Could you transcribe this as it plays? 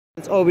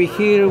Over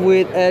here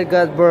with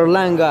Edgar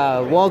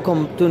Berlanga.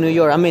 Welcome to New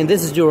York. I mean,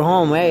 this is your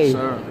home, eh? Yes,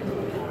 sir.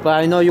 But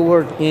I know you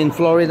were in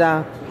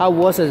Florida. How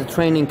was the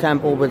training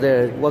camp over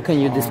there? What can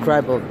you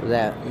describe of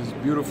that? It's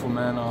beautiful,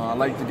 man. I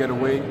like to get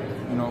away,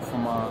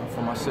 from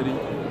my city,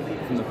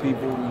 from the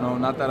people.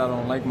 Not that I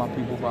don't like my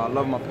people, but I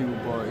love my people.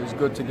 But it's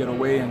good to get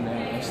away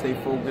and stay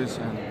focused.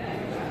 And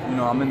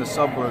I'm in the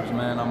suburbs,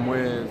 man. I'm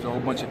where there's a whole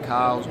bunch of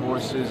cows,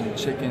 horses, and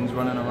chickens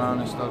running around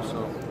and stuff.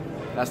 So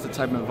that's the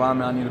type of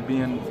environment I need to be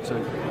in to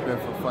prepare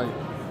for a fight.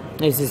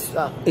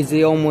 Is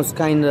it almost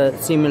kind of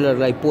similar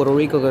like Puerto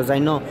Rico? Because I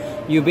know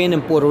you've been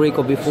in Puerto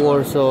Rico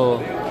before, so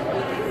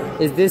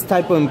is this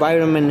type of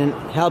environment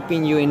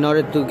helping you in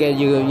order to get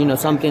you,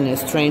 something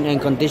strength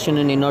and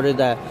conditioning in order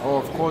that... Oh,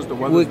 of course, the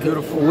weather's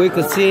beautiful. We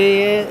could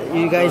see it.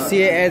 You guys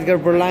see it, Edgar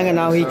Berlanga,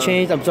 now he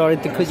changed. I'm sorry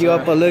to cut you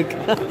up a look.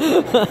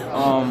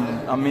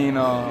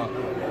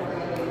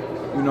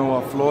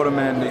 Florida,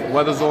 man, the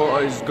weather's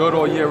is good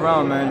all year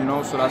round,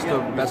 man, so that's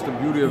the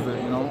beauty of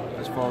it,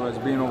 as far as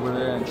being over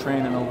there and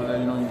training over there,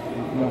 you're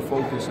more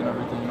focused and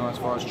everything, as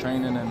far as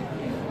training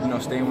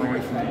and, staying away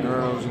from the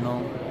girls, and,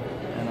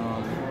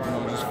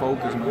 just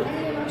focus, man,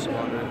 that's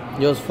about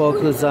it. Just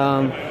focus,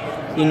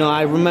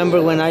 I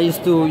remember when I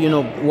used to,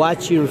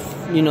 watch your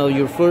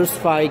first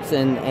fights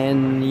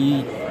and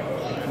you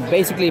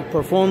basically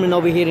performing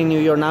over here in New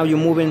York. Now you're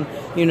moving,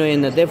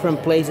 in the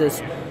different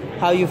places.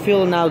 How you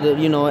feel now that,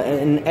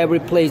 in every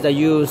place that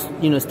you,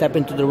 step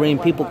into the ring,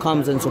 people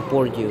comes and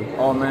support you?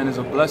 Oh, man, it's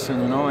a blessing,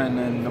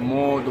 and the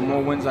more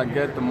wins I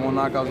get, the more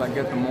knockouts I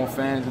get, the more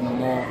fans and the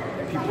more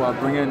people I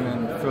bring in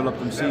and fill up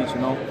them seats,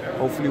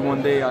 Hopefully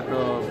one day I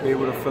could be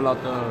able to fill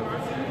out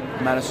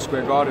the Madison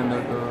Square Garden,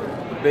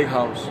 the big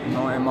house, in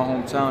my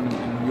hometown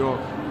in New York.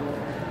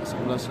 It's a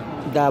blessing.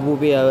 That would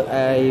be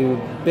a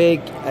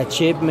big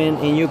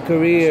achievement in your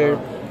career.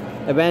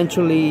 Sure.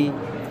 Eventually,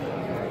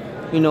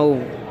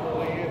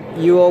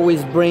 you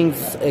always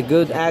brings a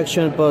good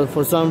action, but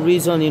for some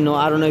reason,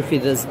 I don't know if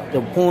it is the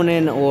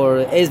opponent or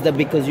is that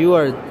because you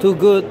are too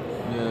good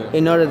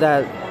in order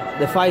that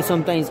the fight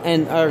sometimes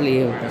end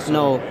early. Yes,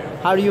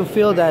 how do you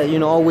feel that,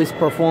 always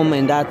perform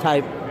in that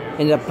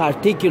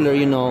particular,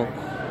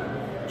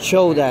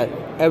 show that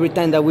every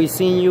time that we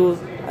seen you,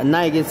 a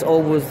night is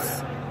always,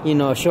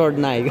 a short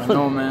night?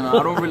 No, man,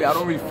 I don't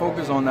really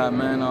focus on that,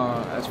 man.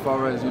 As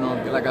far as,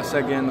 like I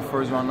said, getting the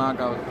first round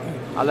knockout,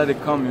 I let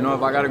it come,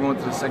 If I got to go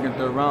into the second,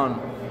 third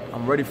round,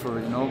 I'm ready for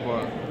it,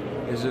 But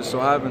it's just so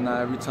happened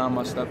that every time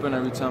I step in,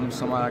 every time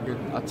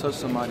I touch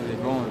somebody, they're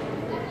going,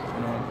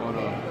 But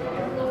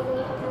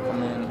I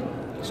mean,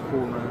 it's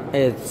cool, man.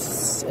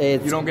 It's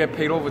you don't get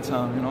paid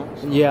overtime,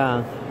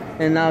 Yeah,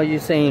 and now you're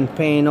saying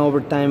paying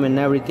overtime and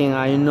everything.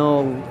 I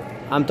know.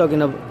 I'm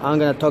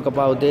gonna talk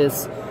about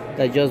this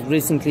that just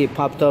recently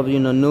popped up,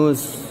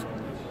 news.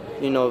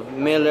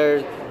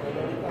 Miller.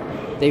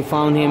 They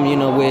found him,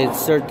 with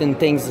certain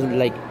things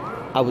like,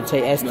 I would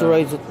say,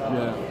 asteroids.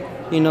 Yeah.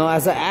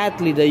 As an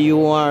athlete that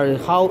you are,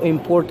 how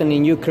important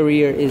in your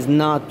career is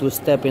not to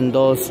step in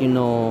those,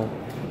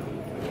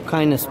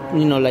 kind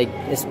of, like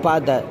a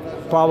spot that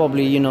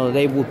probably,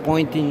 they would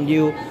point in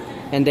you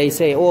and they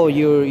say, oh,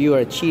 you're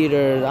a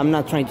cheater. I'm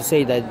not trying to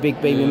say that Big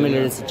Baby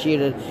Miller is a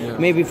cheater. Yeah.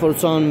 Maybe for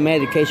some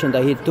medication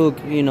that he took,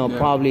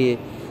 probably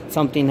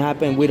something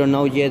happened. We don't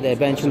know yet.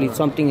 Eventually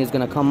something is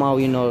going to come out,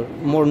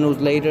 more news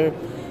later.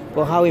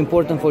 But how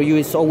important for you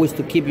is always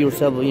to keep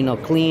yourself,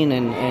 clean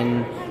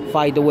and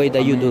fight the way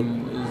that you do.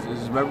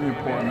 It's very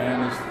important,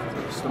 man.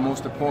 It's the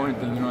most important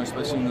thing,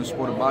 especially in the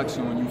sport of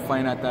boxing. When you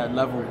fight at that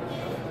level,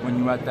 when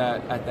you're at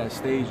that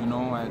stage,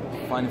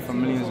 at fighting for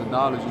millions of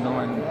dollars,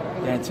 and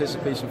the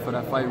anticipation for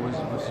that fight was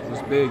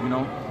big,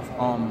 I'm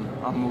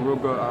a real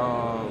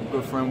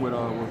good friend with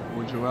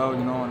Joel,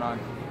 and I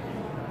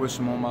wish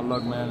him all my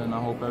luck, man, and I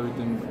hope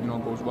everything,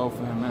 goes well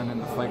for him, man,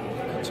 and the fight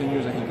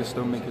continues and he can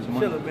still make his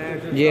money.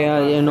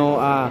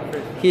 Yeah,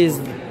 he's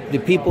the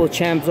people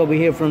champs over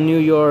here from New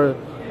York.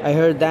 I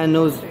heard that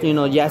news,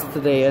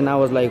 yesterday, and I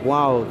was like,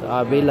 wow.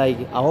 I'll be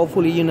like,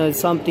 hopefully,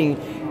 something,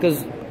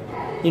 because,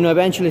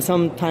 eventually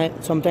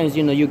sometimes,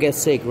 you get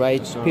sick,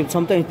 right? Sure.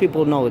 Sometimes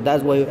people know.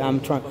 That's why I'm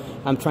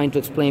trying to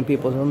explain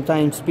people.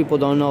 Sometimes people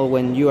don't know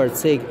when you are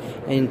sick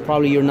and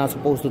probably you're not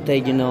supposed to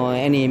take,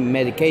 any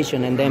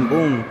medication, and then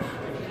boom,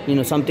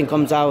 something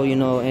comes out,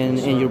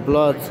 in your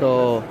blood.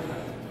 So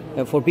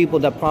for people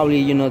that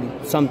probably,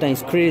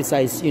 sometimes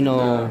criticize,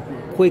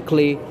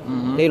 quickly,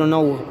 they don't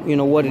know,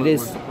 what it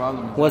is.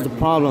 What's the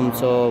problem?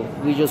 So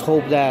we just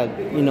hope that,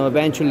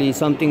 eventually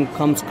something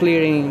comes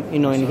clearing,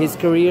 in his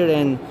career,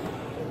 and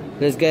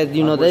let's get,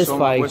 this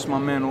fight. I wish my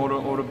man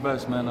all the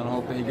best, man, and I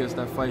hope that he gets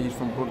that fight. He's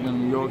from Brooklyn,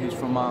 New York. He's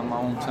from my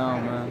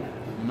hometown, man.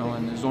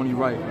 And it's only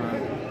right,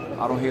 man.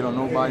 I don't hate on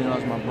nobody.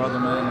 That's my brother,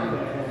 man.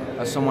 And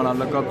that's someone I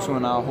look up to,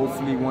 and I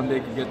hopefully one day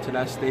could get to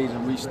that stage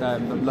and reach the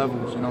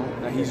levels,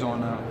 that he's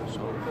on now. So.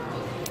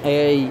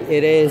 Hey,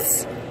 it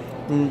is.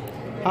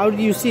 How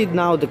do you see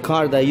now the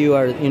card that you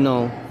are,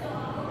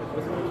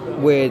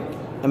 with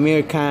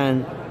Amir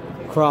Khan,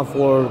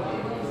 Crawford?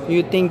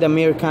 You think the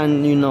Amir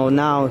Khan,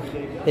 now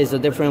is a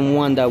different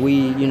one that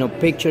we,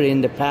 pictured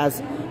in the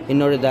past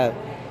in order that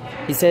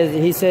he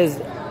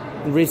says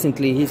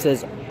recently, he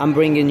says, I'm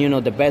bringing, you know,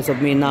 the best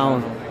of me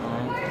now.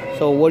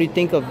 So what do you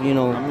think of, you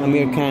know,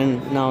 Amir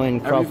Khan now in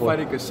Crawford? Every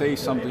fighter could say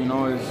something, you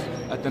know, is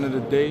at the end of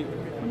the day,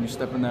 when you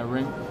step in that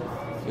ring,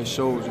 it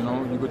shows, you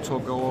know. You could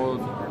talk all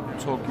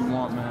the talk you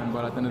want, man,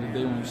 but at the end of the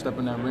day, when you step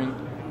in that ring,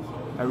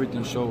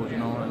 everything shows, you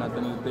know. And at the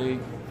end of the day,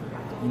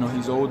 you know,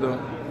 he's older,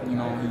 you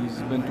know, he's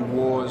been through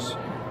wars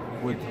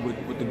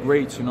with the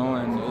greats, you know,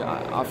 and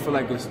I feel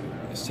like it's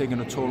taking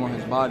a toll on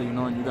his body, you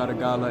know. And you got a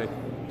guy like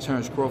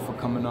Terence Crawford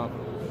coming up,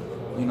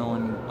 you know,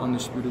 and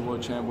undisputed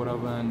world champ,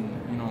 whatever, and,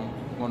 you know,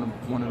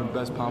 one of the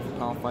best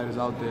pound-for-pound fighters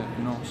out there,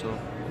 you know. So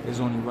it's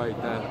only right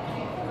that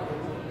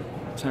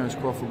Terence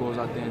Crawford goes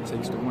out there and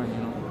takes the win, you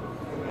know.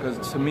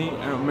 Because to me,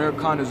 Amir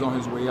Khan is on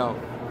his way out.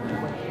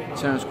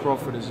 Terence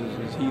Crawford is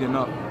heating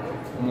up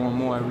more and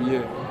more every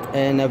year.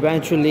 And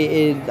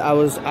eventually,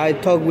 I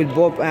talked with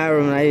Bob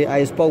Arum.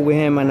 I spoke with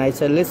him and I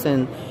said,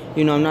 listen,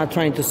 you know, I'm not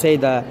trying to say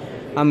that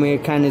Amir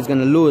Khan is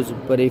gonna lose,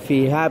 but if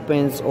it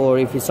happens, or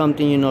if it's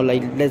something, you know,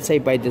 like let's say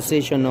by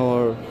decision,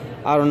 or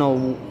I don't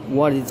know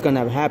what is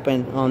gonna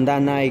happen on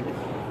that night,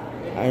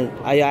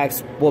 I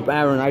asked Bob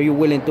Arum, are you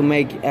willing to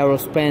make Errol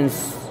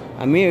Spence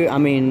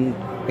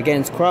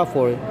against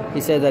Crawford?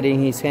 He said that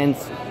in his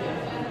hands,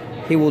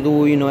 he will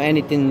do, you know,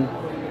 anything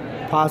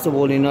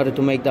possible in order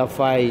to make that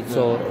fight. Yeah.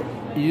 So,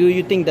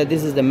 you think that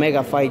this is the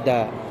mega fight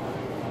that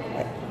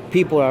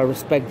people are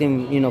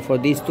respecting, you know, for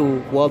these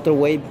two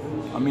welterweight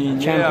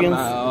champions?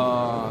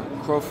 Yeah,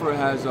 Crawford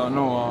has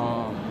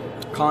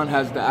Khan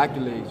has the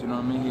accolades. You know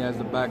what I mean? He has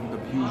the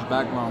huge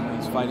background. When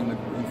he's fighting,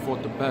 he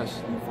fought the best.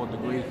 He fought the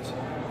greats.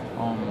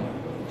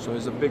 So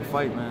it's a big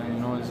fight, man. You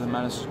know, it's in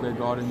Madison Square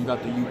Garden. You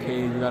got the UK.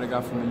 You got a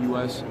guy from the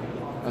US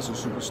that's a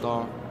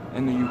superstar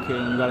in the UK,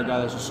 and you got a guy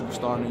that's a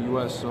superstar in the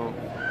US. So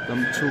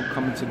them two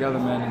coming together,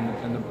 man,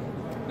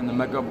 in the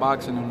Mecca of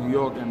boxing in New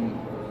York and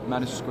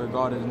Madison Square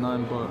Garden is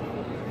nothing but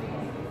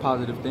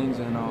positive things,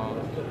 and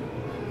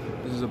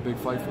this is a big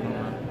fight for them,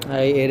 man.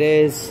 It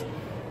is.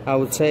 I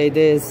would say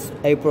this,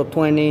 April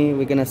 20,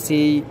 we're gonna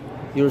see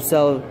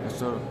yourself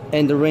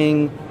in the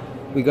ring.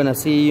 We're gonna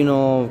see, you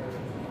know,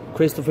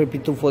 Christopher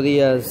Pitufo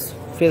Diaz,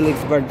 Felix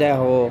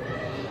Verdejo,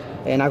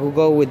 and I could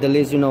go with the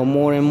list, you know,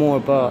 more and more,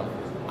 but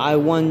I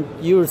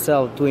want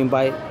yourself to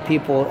invite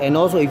people, and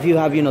also if you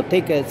have, you know,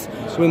 tickets,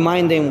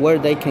 remind them where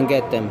they can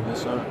get them.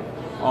 Yes, sir.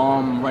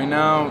 Right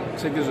now,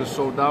 tickets are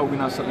sold out. We're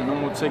not selling no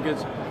more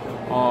tickets.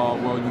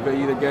 Well, you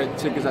can either get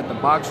tickets at the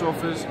box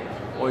office,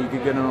 or you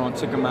can get it on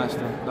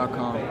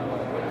Ticketmaster.com.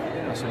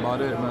 That's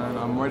about it, man.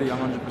 I'm ready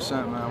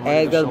 100%, man.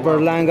 Edgar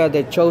Berlanga,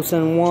 the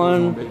chosen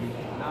one.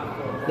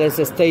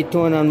 Let's stay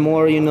tuned on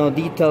more, you know,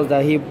 details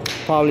that he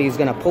probably is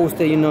gonna post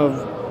it, you know,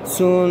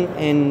 soon,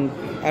 and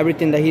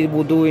everything that he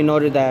will do in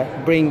order to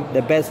bring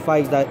the best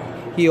fights that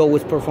he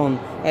always performed.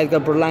 Edgar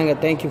Berlanga,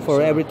 thank you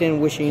for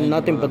everything. Wishing you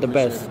nothing but the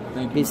best.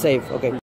 Be safe. Okay.